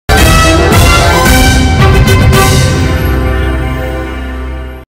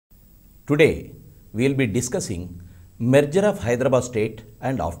Today, we will be discussing merger of Hyderabad state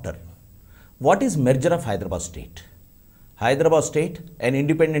and after. What is merger of Hyderabad state? Hyderabad state, an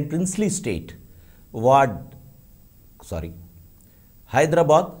independent princely state,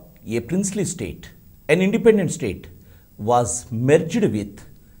 Hyderabad, a princely state, an independent state, was merged with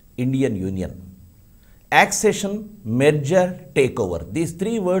Indian Union. Accession, merger, takeover. These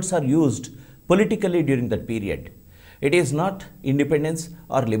three words are used politically during that period. It is not independence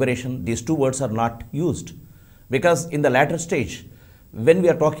or liberation. These two words are not used because in the latter stage, when we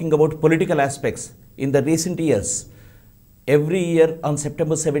are talking about political aspects in the recent years, every year on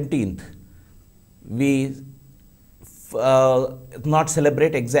September 17th, we not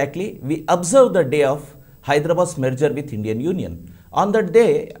celebrate exactly, we observe the day of Hyderabad's merger with Indian Union. On that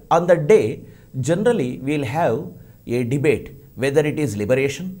day, generally we will have a debate whether it is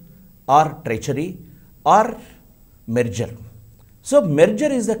liberation or treachery or merger. So merger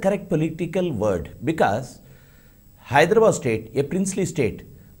is the correct political word because Hyderabad state, a princely state,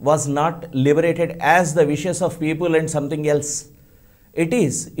 was not liberated as the wishes of people and something else. It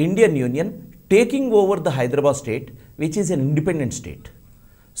is Indian Union taking over the Hyderabad state, which is an independent state.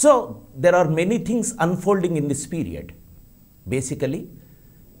 So there are many things unfolding in this period. Basically,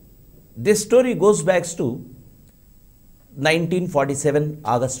 this story goes back to 1947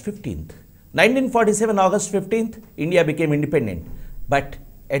 August 15th. 1947 August 15th, India became independent. But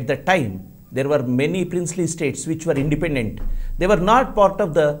at the time, there were many princely states which were independent. They were not part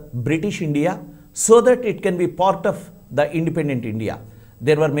of the British India so that it can be part of the independent India.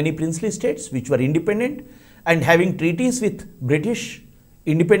 There were many princely states which were independent and having treaties with British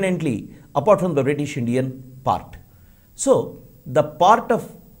independently apart from the British Indian part. So the part of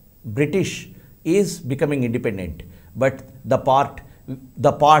British is becoming independent, but the parts,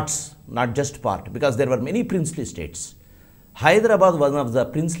 not just part, because there were many princely states. Hyderabad was one of the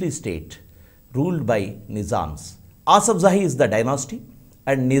princely state ruled by Nizams. Asaf Zahi is the dynasty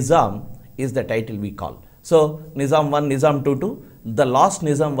and Nizam is the title we call. So Nizam 1, Nizam 2, the last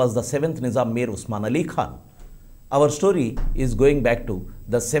Nizam was the 7th Nizam Mir Usman Ali Khan. Our story is going back to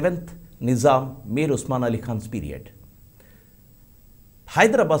the 7th Nizam Mir Usman Ali Khan's period.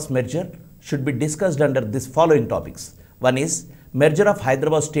 Hyderabad's merger should be discussed under these following topics. One is merger of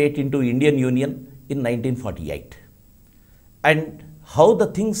Hyderabad state into Indian Union in 1948 and how the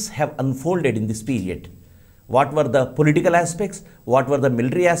things have unfolded in this period. What were the political aspects, what were the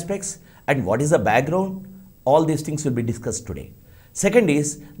military aspects, and what is the background? All these things will be discussed today. Second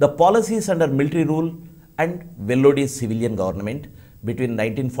is the policies under military rule and Vellody's civilian government between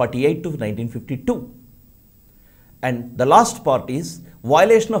 1948 to 1952. And the last part is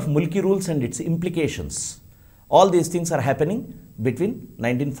violation of Mulki rules and its implications. All these things are happening between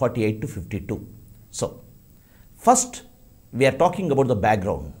 1948 to 52. So, first we are talking about the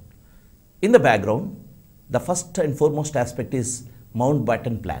background. In the background, the first and foremost aspect is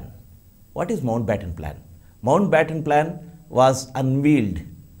Mountbatten Plan. What is Mountbatten Plan? Mountbatten Plan was unveiled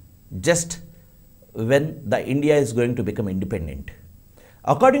just when the India is going to become independent.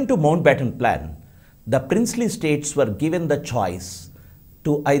 According to Mountbatten Plan, the princely states were given the choice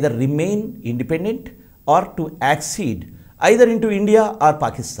to either remain independent or to accede either into India or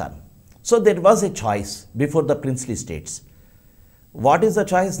Pakistan. So there was a choice before the princely states. What is the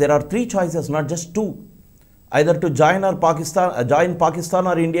choice? There are three choices, not just two. Either to join Pakistan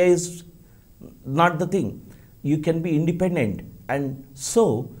or India is not the thing. You can be independent, and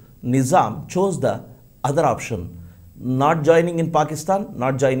so Nizam chose the other option, not joining in Pakistan,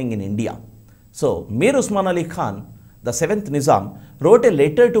 not joining in India. So Mir Usman Ali Khan, the 7th Nizam, wrote a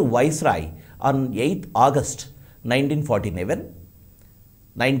letter to Viceroy on 8th August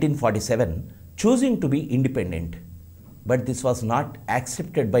 1947, choosing to be independent. But this was not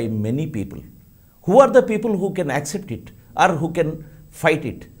accepted by many people. Who are the people who can accept it or who can fight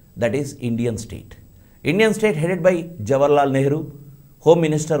it? That is Indian state. Indian state headed by Jawaharlal Nehru, Home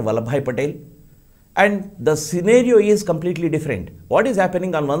Minister Vallabhbhai Patel, and the scenario is completely different. What is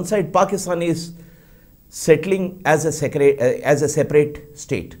happening on one side? Pakistan is settling as a separate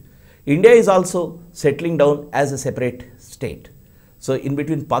state. India is also settling down as a separate state. So in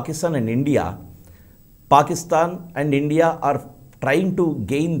between Pakistan and India are trying to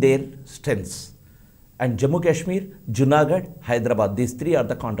gain their strengths. And Jammu Kashmir, Junagadh, Hyderabad, these three are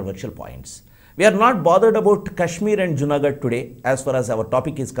the controversial points. We are not bothered about Kashmir and Junagadh today. As far as our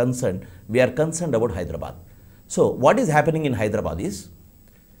topic is concerned, we are concerned about Hyderabad. So what is happening in Hyderabad is,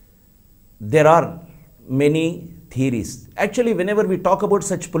 there are many theories. Actually, whenever we talk about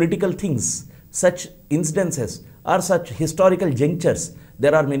such political things, such incidences or such historical junctures,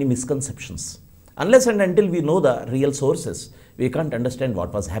 there are many misconceptions. Unless and until we know the real sources, we can't understand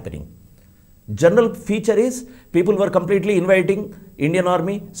what was happening. General feature is people were completely inviting Indian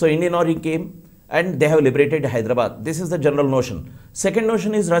army. So Indian army came and they have liberated Hyderabad. This is the general notion. Second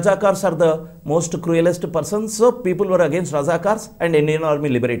notion is Rajakars are the most cruelest persons. So people were against Rajakars and Indian army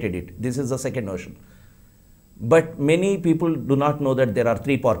liberated it. This is the second notion. But many people do not know that there are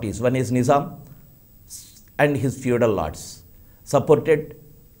three parties. One is Nizam and his feudal lords supporting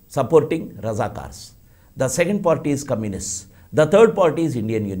Razakars. The second party is communists. The third party is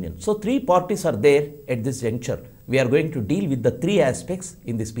Indian Union. So three parties are there at this juncture. We are going to deal with the three aspects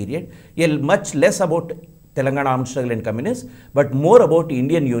in this period. Much less about Telangana armed struggle and communists, but more about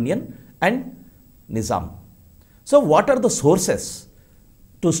Indian Union and Nizam. So what are the sources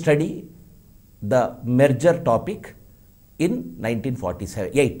to study the merger topic in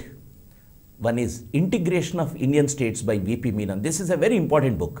 1948? One is Integration of Indian States by V.P. Menon. This is a very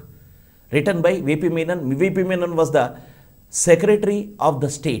important book written by V.P. Menon. V.P. Menon was the Secretary of the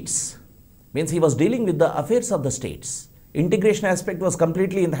States. Means he was dealing with the affairs of the states. Integration aspect was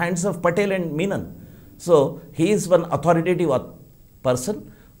completely in the hands of Patel and Menon. So he is one authoritative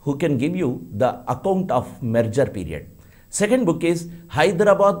person who can give you the account of merger period. Second book is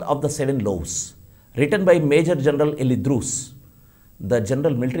Hyderabad of the Seven Loaves, written by Major General Elidrus, the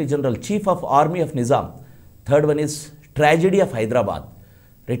General Military General Chief of Army of Nizam. Third one is Tragedy of Hyderabad,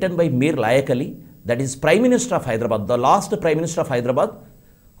 written by Mir Layak Ali, that is Prime Minister of Hyderabad, the last Prime Minister of Hyderabad,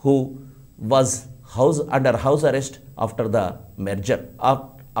 who was under house arrest after the merger,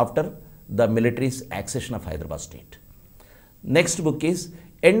 after the military's accession of Hyderabad state. Next book is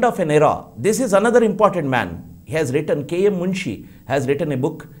End of an Era. This is another important man. He has written, K.M. Munshi has written a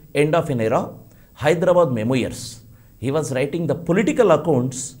book, End of an Era, Hyderabad Memoirs. He was writing the political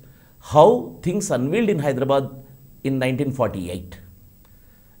accounts, how things unveiled in Hyderabad in 1948.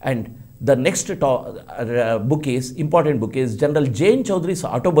 And the next important book is General Jain Chaudhary's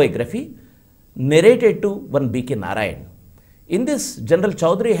autobiography, narrated to one B.K. Narayan. In this, General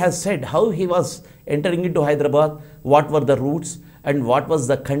Chaudhary has said how he was entering into Hyderabad, what were the routes and what was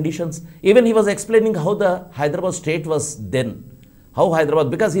the conditions. Even he was explaining how the Hyderabad state was then, how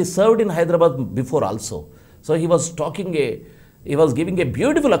Hyderabad, because he served in Hyderabad before also. So he was giving a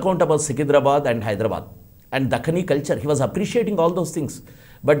beautiful account about Sikidrabad and Hyderabad and Dakhani culture. He was appreciating all those things.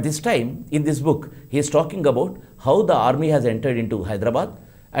 But this time, in this book, he is talking about how the army has entered into Hyderabad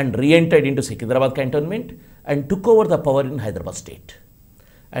and re-entered into Sikidrabad cantonment and took over the power in Hyderabad state.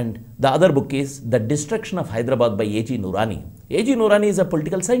 And the other book is The Destruction of Hyderabad by A.G. Noorani. A.G. Noorani is a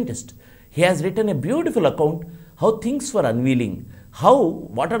political scientist. He has written a beautiful account how things were unveiling,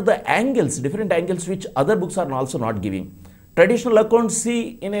 what are the angles, different angles which other books are also not giving. Traditional accounts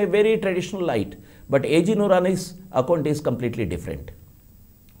see in a very traditional light, but A.G. Noorani's account is completely different.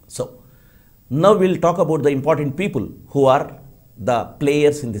 So, now we will talk about the important people who are the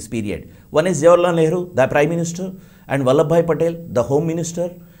players in this period. One is Jawaharlal Nehru, the Prime Minister, and Vallabhbhai Patel, the Home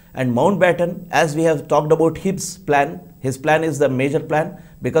Minister, and Mountbatten, as we have talked about his plan is the major plan.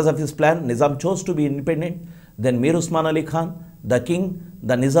 Because of his plan, Nizam chose to be independent. Then Mir Usman Ali Khan, the King,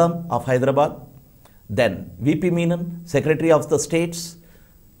 the Nizam of Hyderabad. Then V.P. Menon, Secretary of the States.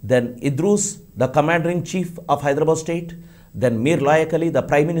 Then Idrus, the Commander-in-Chief of Hyderabad State. Then Mir Layak Ali, the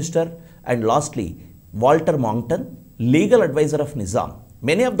Prime Minister. And lastly, Walter Monckton, legal advisor of Nizam.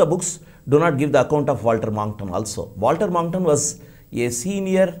 Many of the books do not give the account of Walter Monckton also. Walter Monckton was a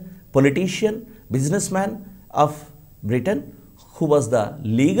senior politician, businessman of Britain, who was the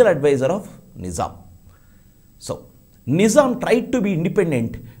legal advisor of Nizam. So, Nizam tried to be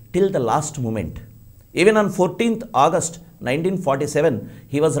independent till the last moment. Even on 14th August 1947,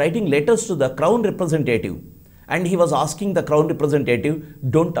 he was writing letters to the Crown representative, and he was asking the Crown representative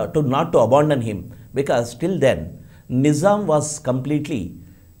not to abandon him, because till then Nizam was completely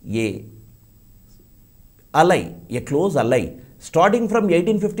a close ally. Starting from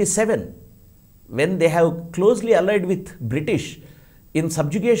 1857, when they have closely allied with British in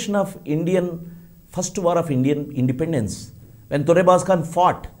subjugation of first war of Indian independence. When Turebaz Khan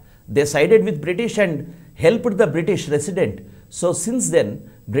fought, they sided with British and helped the British resident. So since then,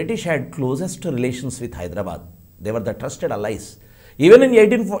 British had closest relations with Hyderabad. They were the trusted allies. Even in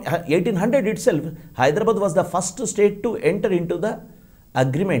 1800 itself, Hyderabad was the first state to enter into the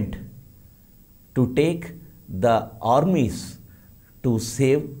agreement to take the armies to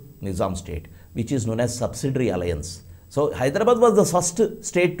save Nizam state, which is known as subsidiary alliance. So Hyderabad was the first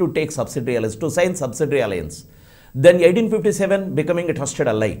state to take subsidiary alliance, to sign subsidiary alliance. Then 1857 becoming a trusted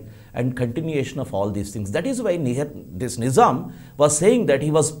ally, and continuation of all these things. That is why this Nizam was saying that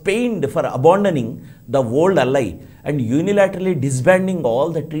he was pained for abandoning the old ally and unilaterally disbanding all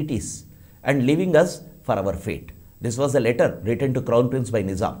the treaties and leaving us for our fate. This was a letter written to Crown Prince by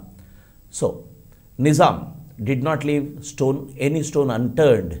Nizam. So, Nizam did not leave any stone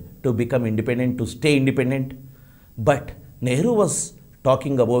unturned to become independent, to stay independent, but Nehru was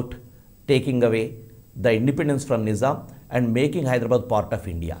talking about taking away the independence from Nizam and making Hyderabad part of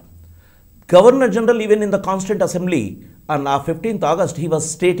India. Governor General, even in the Constituent Assembly, on 15th August, he was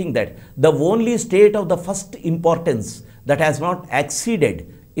stating that the only state of the first importance that has not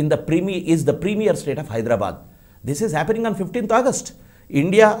acceded in the is the premier state of Hyderabad. This is happening on 15th August.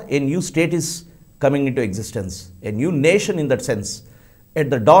 India, a new state is coming into existence, a new nation in that sense. At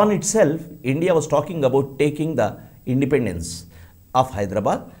the dawn itself, India was talking about taking the independence of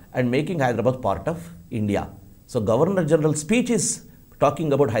Hyderabad and making Hyderabad part of India. So Governor General's speech is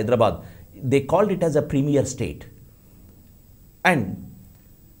talking about Hyderabad. They called it as a premier state. And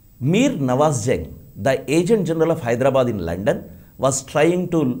Mir Nawaz Jung, the Agent General of Hyderabad in London, was trying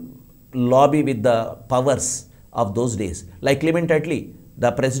to lobby with the powers of those days, like Clement Attlee,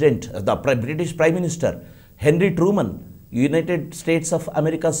 the President, the British Prime Minister, Henry Truman, United States of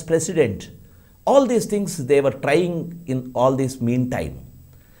America's President. All these things they were trying in all this meantime.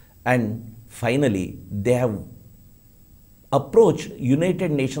 And finally, they have approached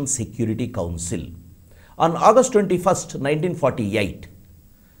United Nations Security Council. On August 21st, 1948,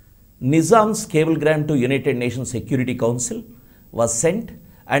 Nizam's cablegram to United Nations Security Council was sent,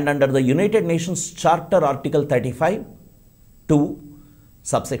 and under the United Nations Charter Article 35 to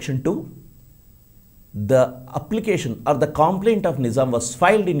subsection 2, the application or the complaint of Nizam was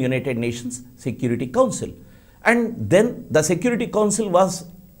filed in United Nations Security Council. And then the Security Council was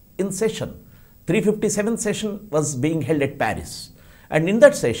in session. 357th session was being held at Paris. And in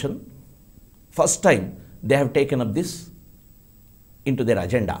that session, first time they have taken up this into their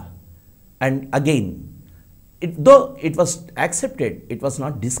agenda. And again, though it was accepted, it was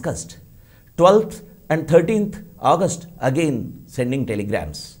not discussed. 12th and 13th August, again sending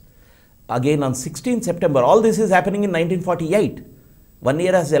telegrams. Again on 16th September, all this is happening in 1948. 1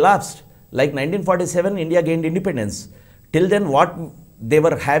 year has elapsed. Like 1947, India gained independence. Till then, what they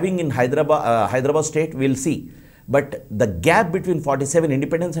were having in Hyderabad state, we'll see. But the gap between 47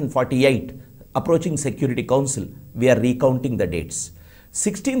 independence and 48 approaching Security Council, we are recounting the dates.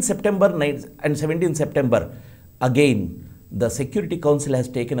 16th September and 17th September, again, the Security Council has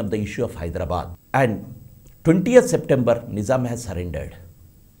taken up the issue of Hyderabad. And 20th September, Nizam has surrendered.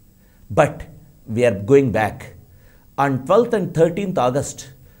 But we are going back. On 12th and 13th August,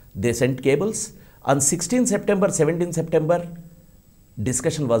 they sent cables. On 16th September, 17th September,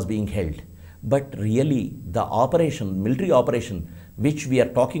 discussion was being held. But really, the operation, military operation, which we are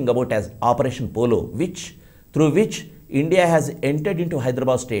talking about as Operation Polo, through which India has entered into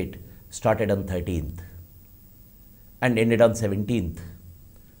Hyderabad state, started on 13th and ended on 17th.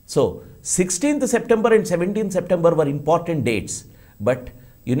 So, 16th September and 17th September were important dates, but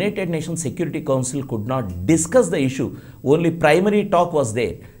United Nations Security Council could not discuss the issue. Only primary talk was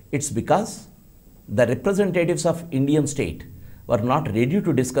there. It's because the representatives of Indian state were not ready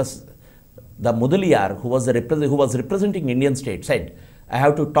to discuss. The Mudaliar, who was representing Indian state, said, I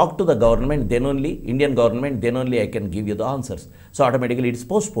have to talk to the government, then only, Indian government, then only I can give you the answers. So automatically it is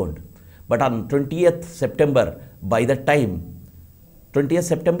postponed. But on 20th September, by that time, 20th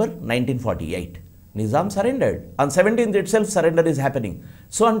September 1948, Nizam surrendered. On 17th itself, surrender is happening.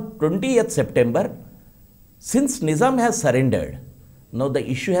 So on 20th September, since Nizam has surrendered, now the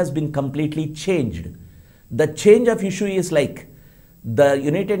issue has been completely changed. The change of issue is like the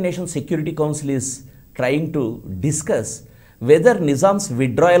United Nations Security Council is trying to discuss whether Nizam's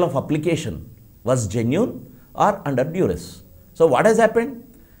withdrawal of application was genuine or under duress. So what has happened?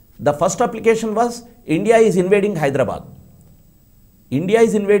 The first application was, India is invading Hyderabad. India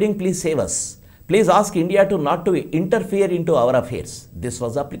is invading, please save us. Please ask India to not to interfere into our affairs. This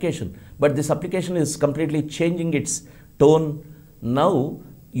was the application. But this application is completely changing its tone. Now,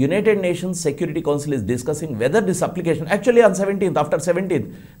 United Nations Security Council is discussing whether this application, actually on 17th, after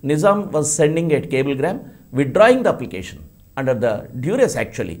 17th, Nizam was sending a cablegram, withdrawing the application under the duress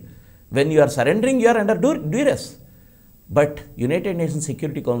actually. When you are surrendering, you are under duress. But United Nations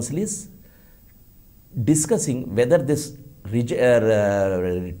Security Council is discussing whether this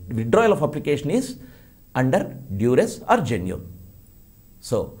withdrawal of application is under duress or genuine.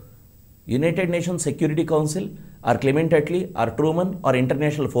 So, United Nations Security Council or Clement Attlee or Truman or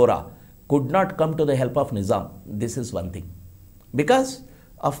international fora could not come to the help of Nizam. This is one thing. Because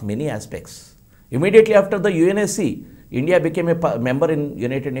of many aspects. Immediately after the UNSC, India became a member in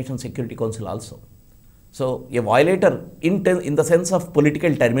United Nations Security Council also. So, a violator in the sense of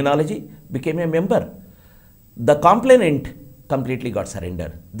political terminology became a member. The complainant completely got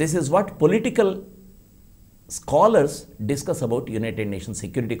surrendered. This is what political scholars discuss about United Nations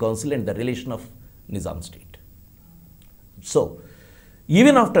Security Council and the relation of Nizam state. So,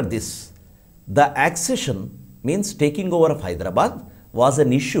 even after this, the accession means taking over of Hyderabad was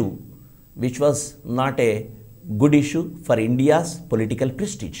an issue which was not a good issue for India's political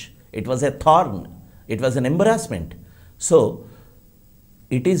prestige. It was a thorn, it was an embarrassment. So,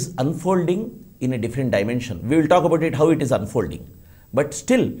 it is unfolding in a different dimension. We will talk about it, how it is unfolding. But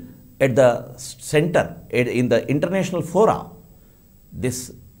still, at the center, in the international fora,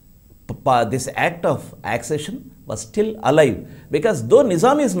 this act of accession was still alive, because though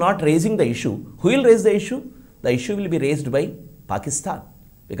Nizam is not raising the issue, who will raise the issue? The issue will be raised by Pakistan,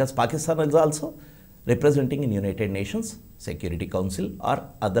 because Pakistan is also representing in United Nations Security Council or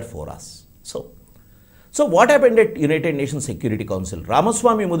other foras. So what happened at United Nations Security Council?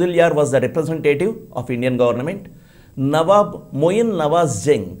 Ramaswamy Mudaliar was the representative of Indian government. Nawab Moin Nawaz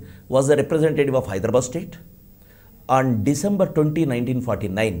Jung was the representative of Hyderabad state. On December 20,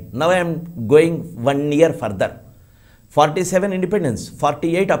 1949, now I am going 1 year further. 47 independence,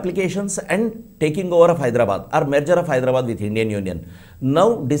 48 applications and taking over of Hyderabad or merger of Hyderabad with Indian Union.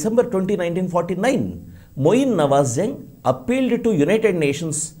 Now December 20, 1949, Moin Nawaz Jung appealed to United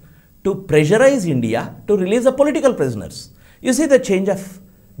Nations to pressurize India to release the political prisoners. You see the change of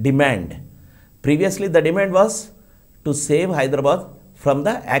demand. Previously the demand was to save Hyderabad from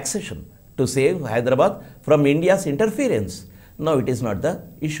the accession, to save Hyderabad from India's interference. Now it is not the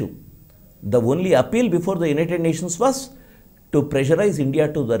issue. The only appeal before the United Nations was to pressurize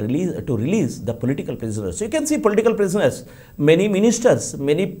India to release the political prisoners. So you can see political prisoners, many ministers,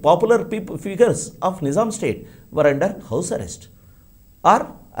 many popular figures of Nizam state were under house arrest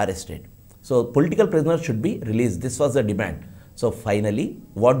or arrested. So political prisoners should be released. This was the demand. So finally,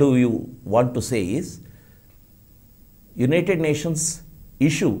 what do you want to say is, United Nations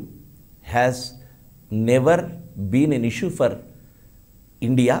issue has never been an issue for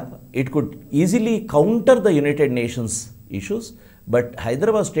India. It could easily counter the United Nations issues, but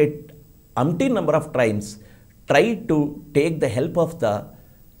Hyderabad state umpteen number of times tried to take the help of the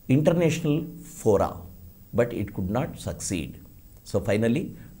international fora, but it could not succeed. So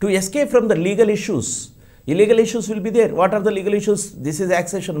finally, to escape from the legal issues, illegal issues will be there. What are the legal issues? This is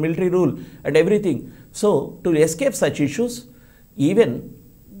accession, military rule and everything. So to escape such issues, even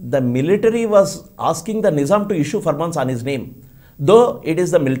the military was asking the Nizam to issue farmans on his name. Though it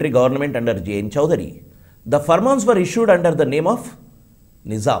is the military government under J.N. Chowdhury, the farmans were issued under the name of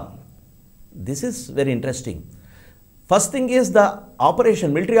Nizam. This is very interesting. First thing is the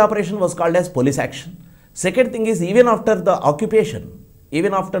operation, military operation was called as police action. Second thing is, even after the occupation,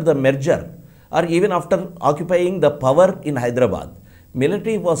 even after the merger, or even after occupying the power in Hyderabad,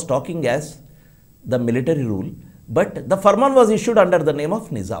 military was talking as the military rule, but the farman was issued under the name of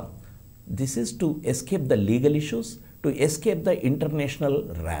Nizam. This is to escape the legal issues, to escape the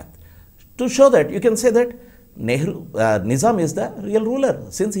international wrath. To show that, you can say that Nizam is the real ruler,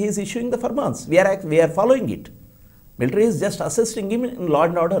 since he is issuing the farmans. We are following it. Military is just assisting him in law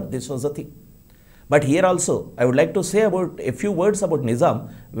and order. This was the thing. But here also, I would like to say about a few words about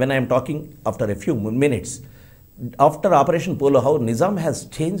Nizam when I am talking after a few minutes. After Operation Polo, how Nizam has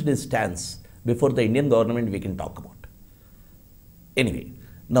changed his stance before the Indian government, we can talk about. Anyway,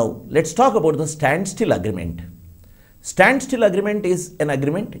 now let's talk about the standstill agreement. Standstill agreement is an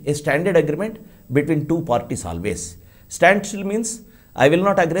agreement, a standard agreement between two parties always. Standstill means I will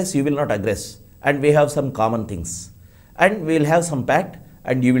not aggress, you will not aggress, and we have some common things, and we will have some pact,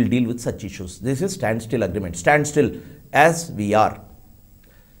 and you will deal with such issues. This is standstill agreement. Standstill as we are.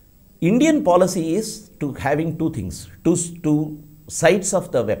 Indian policy is to having two things, two sides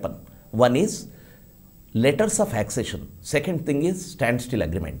of the weapon. One is letters of accession. Second thing is standstill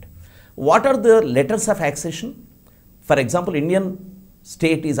agreement. What are the letters of accession? For example, Indian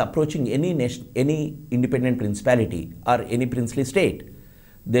state is approaching any nation, any independent principality or any princely state.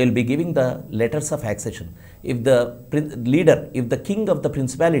 They will be giving the letters of accession. If the leader, if the king of the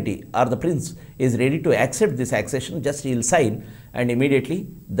principality or the prince is ready to accept this accession, just he will sign, and immediately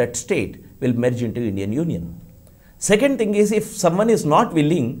that state will merge into Indian Union. Second thing is, if someone is not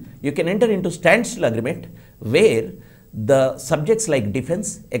willing, you can enter into standstill agreement where the subjects like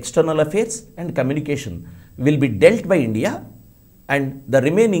defense, external affairs and communication will be dealt by India, and the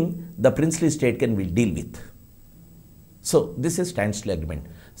remaining the princely state can will deal with. So this is standstill agreement.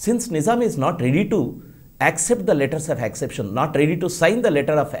 Since Nizam is not ready to accept the letters of accession, not ready to sign the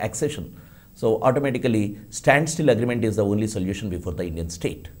letter of accession, so automatically standstill agreement is the only solution before the Indian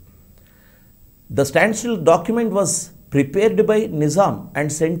state. The standstill document was prepared by Nizam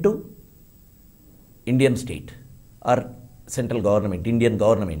and sent to Indian state or central government, Indian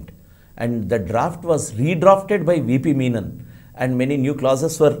government. and the draft was redrafted by VP Menon, and many new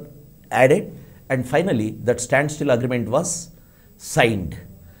clauses were added, and finally that standstill agreement was signed.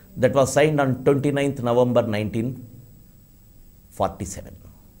 That was signed on 29th November 1947.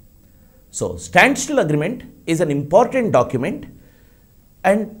 So standstill agreement is an important document,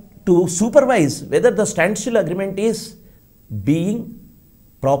 and to supervise whether the standstill agreement is being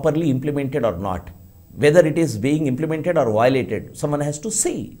properly implemented or not, whether it is being implemented or violated, someone has to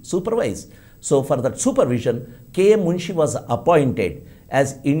see, supervise. So for that supervision, K.M. Munshi was appointed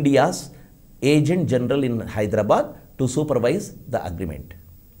as India's Agent General in Hyderabad to supervise the agreement.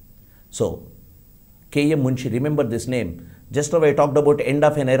 So K.M. Munshi, remember this name. Just now I talked about end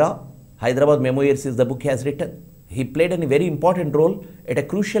of an era. Hyderabad Memoirs is the book he has written. He played a very important role at a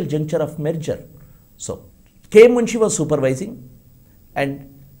crucial juncture of merger. So K.M. Munshi was supervising, and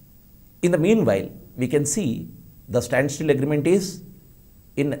in the meanwhile, we can see the standstill agreement is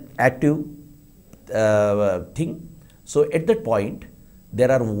in active thing. So at that point,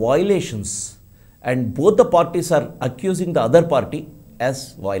 there are violations, and both the parties are accusing the other party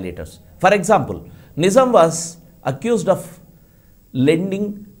as violators. For example, Nizam was accused of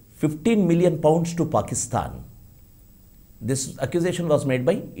lending 15 million pounds to Pakistan. This accusation was made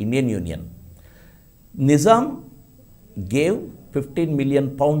by Indian Union. Nizam gave 15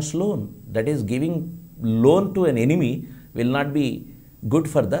 million pounds loan. That is, giving loan to an enemy will not be good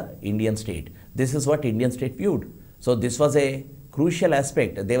for the Indian state. This is what Indian state viewed. So this was a crucial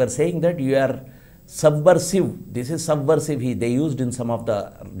aspect. They were saying that you are subversive. This is subversive. They used in some of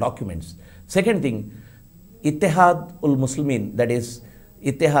the documents. Second thing, Ittihad ul Muslimin, that is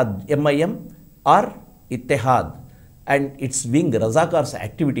Ittihad MIM or Ittihad, and its wing Razakar's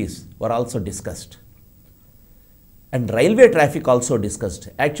activities were also discussed. And railway traffic also discussed.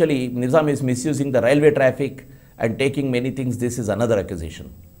 Actually, Nizam is misusing the railway traffic and taking many things. This is another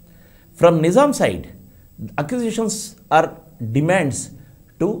accusation. From Nizam side, accusations are demands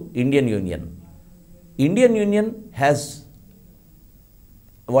to Indian Union. Indian Union has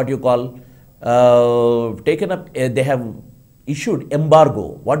what you call taken up, they have issued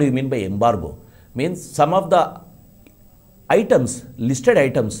embargo. What do you mean by embargo? Means some of the items, listed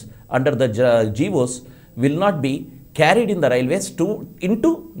items under the GOs will not be carried in the railways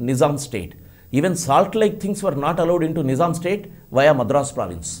into Nizam state. Even salt-like things were not allowed into Nizam state via Madras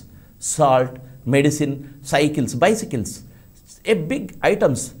province. Salt, medicine, cycles, bicycles, big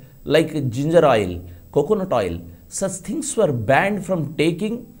items like ginger oil, coconut oil, such things were banned from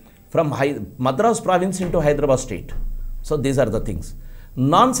taking from Madras province into Hyderabad state. So these are the things.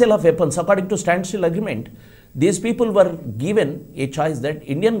 Non-sale of weapons, according to standstill agreement, these people were given a choice that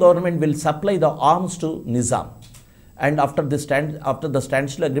Indian government will supply the arms to Nizam. And after the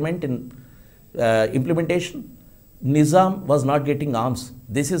standstill agreement in implementation, Nizam was not getting arms.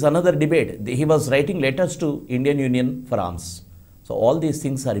 This is another debate. He was writing letters to Indian Union for arms. So all these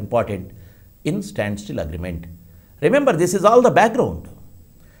things are important in standstill agreement. Remember, this is all the background.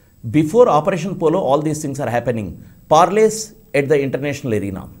 Before Operation Polo, all these things are happening. Parleys at the international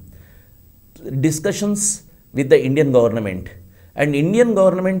arena, discussions with the Indian government, and Indian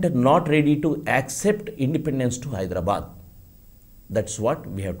government not ready to accept independence to Hyderabad. That's what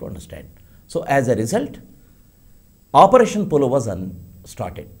we have to understand. So as a result, Operation Polo was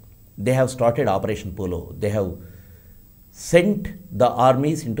started. They have started Operation Polo. They have sent the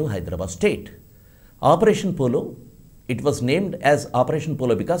armies into Hyderabad state. Operation Polo, it was named as Operation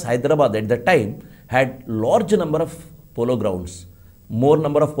Polo because Hyderabad at that time had large number of polo grounds, more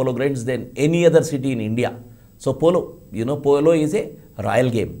number of polo grounds than any other city in India. So polo, polo is a royal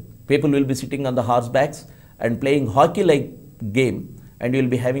game. People will be sitting on the horsebacks and playing hockey-like game, and you will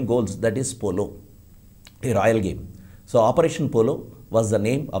be having goals. That is polo, a royal game. So Operation Polo was the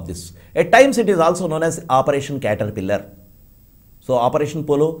name of this. At times it is also known as Operation Caterpillar. So Operation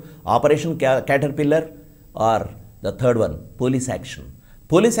Polo, Operation Caterpillar, or the third one, police action.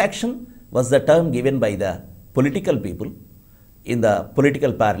 Police action was the term given by the political people in the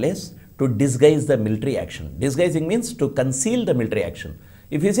political parlance to disguise the military action. Disguising means to conceal the military action.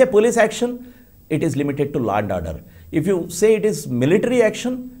 If you say police action, it is limited to law and order. If you say it is military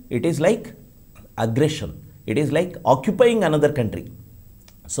action, it is like aggression. It is like occupying another country.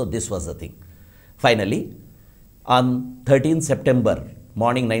 So this was the thing. Finally, on 13 September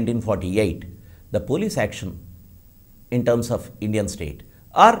morning 1948, the police action in terms of Indian state,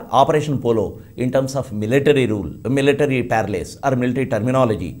 or Operation Polo in terms of military rule, military parlance or military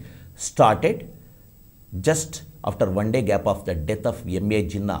terminology, started just after one day gap of the death of M.A.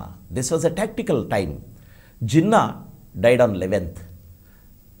 Jinnah. This was a tactical time. Jinnah died on 11th.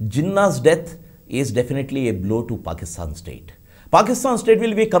 Jinnah's death is definitely a blow to Pakistan state. Pakistan state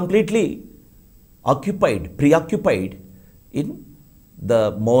will be completely preoccupied in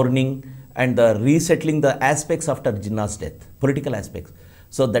the mourning and the resettling the aspects after Jinnah's death, political aspects.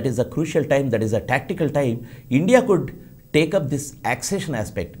 So that is a crucial time, that is a tactical time. India could take up this accession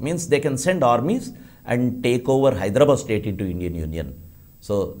aspect, means they can send armies and take over Hyderabad state into Indian Union.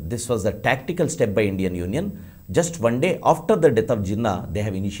 So this was a tactical step by Indian Union. Just one day after the death of Jinnah, they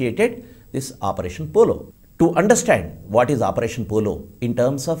have initiated this Operation Polo. To understand what is Operation Polo in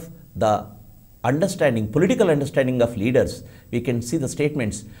terms of the political understanding of leaders, we can see the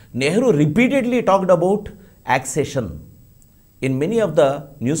statements. Nehru repeatedly talked about accession. In many of the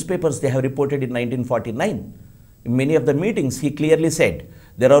newspapers they have reported in 1949, in many of the meetings he clearly said,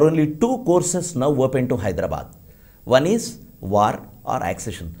 there are only two courses now open to Hyderabad. One is war or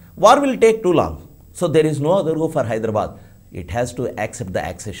accession. War will take too long. So there is no other go for Hyderabad. It has to accept the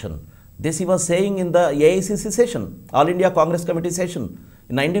accession. This he was saying in the AICC session, All India Congress Committee session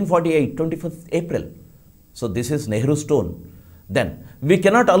in 1948, 25th April. So this is Nehru's tone. Then we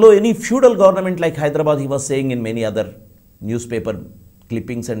cannot allow any feudal government like Hyderabad, he was saying in many other newspaper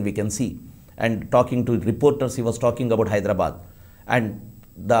clippings, and we can see. And talking to reporters, he was talking about Hyderabad. And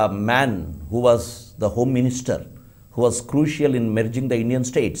the man who was the Home Minister, who was crucial in merging the Indian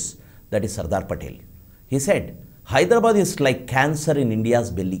states, that is Sardar Patel. He said, Hyderabad is like cancer in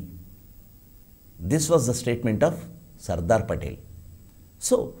India's belly. This was the statement of Sardar Patel.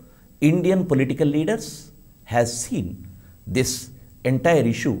 So, Indian political leaders has seen this entire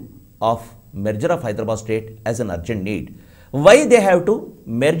issue of merger of Hyderabad state as an urgent need. Why they have to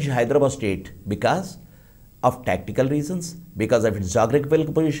merge Hyderabad state? Because of tactical reasons, because of its geographical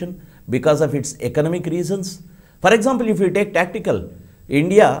position, because of its economic reasons. For example, if you take tactical,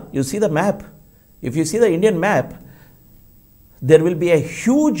 India, you see the map. If you see the Indian map, there will be a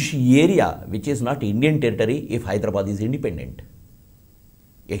huge area which is not Indian territory if Hyderabad is independent.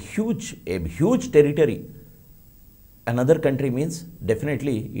 A huge territory. Another country means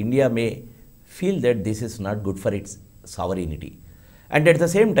definitely India may feel that this is not good for its sovereignty. And at the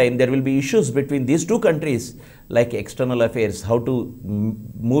same time, there will be issues between these two countries like external affairs, how to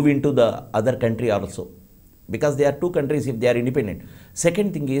move into the other country also. Because they are two countries if they are independent.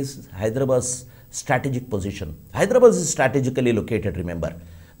 Second thing is Hyderabad's strategic position. Hyderabad is strategically located, remember.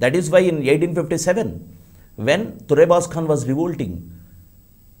 That is why in 1857, when Turebas Khan was revolting,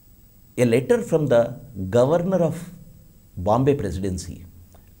 a letter from the governor of Bombay Presidency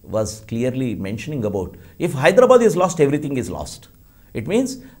was clearly mentioning about, if Hyderabad is lost, everything is lost. It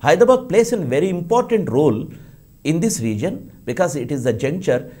means Hyderabad plays a very important role in this region because it is the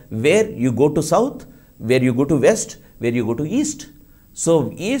juncture where you go to south, where you go to west, where you go to east.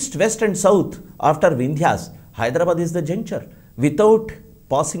 So east, west and south after Vindhyas, Hyderabad is the juncture. Without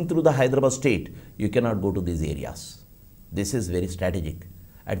passing through the Hyderabad state, you cannot go to these areas. This is very strategic.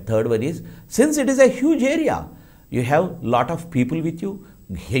 And third one is, since it is a huge area, you have lot of people with you,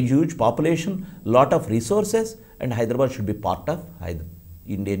 a huge population, lot of resources, and Hyderabad should be part of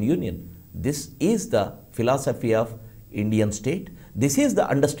Indian Union. This is the philosophy of Indian state. This is the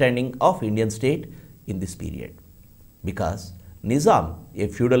understanding of Indian state in this period. Because Nizam, a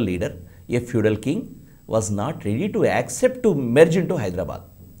feudal leader, a feudal king, was not ready to accept to merge into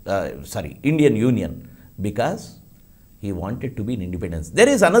Indian Union, because he wanted to be in independence. There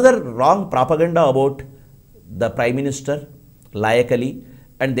is another wrong propaganda about the Prime Minister, Layak Ali,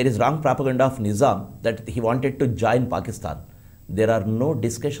 and there is wrong propaganda of Nizam that he wanted to join Pakistan. There are no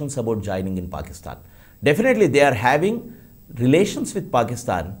discussions about joining in Pakistan. Definitely they are having relations with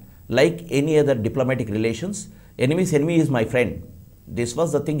Pakistan like any other diplomatic relations. Enemy's enemy is my friend. This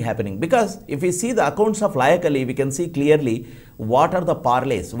was the thing happening. Because if we see the accounts of Layak Ali, we can see clearly what are the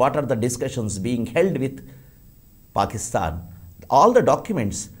parleys, what are the discussions being held with Pakistan. All the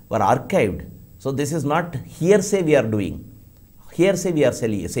documents were archived. So this is not hearsay we are doing. Hearsay we are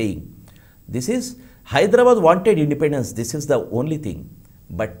saying. This is Hyderabad wanted independence. This is the only thing.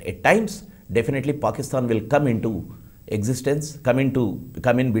 But at times, definitely Pakistan will come into existence, come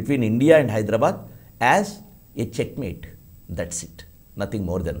in between India and Hyderabad as a checkmate. That's it. Nothing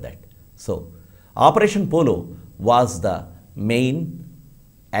more than that. So, Operation Polo was the main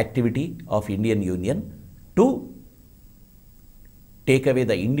activity of Indian Union to take away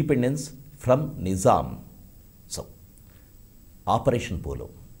the independence from Nizam. So, Operation Polo.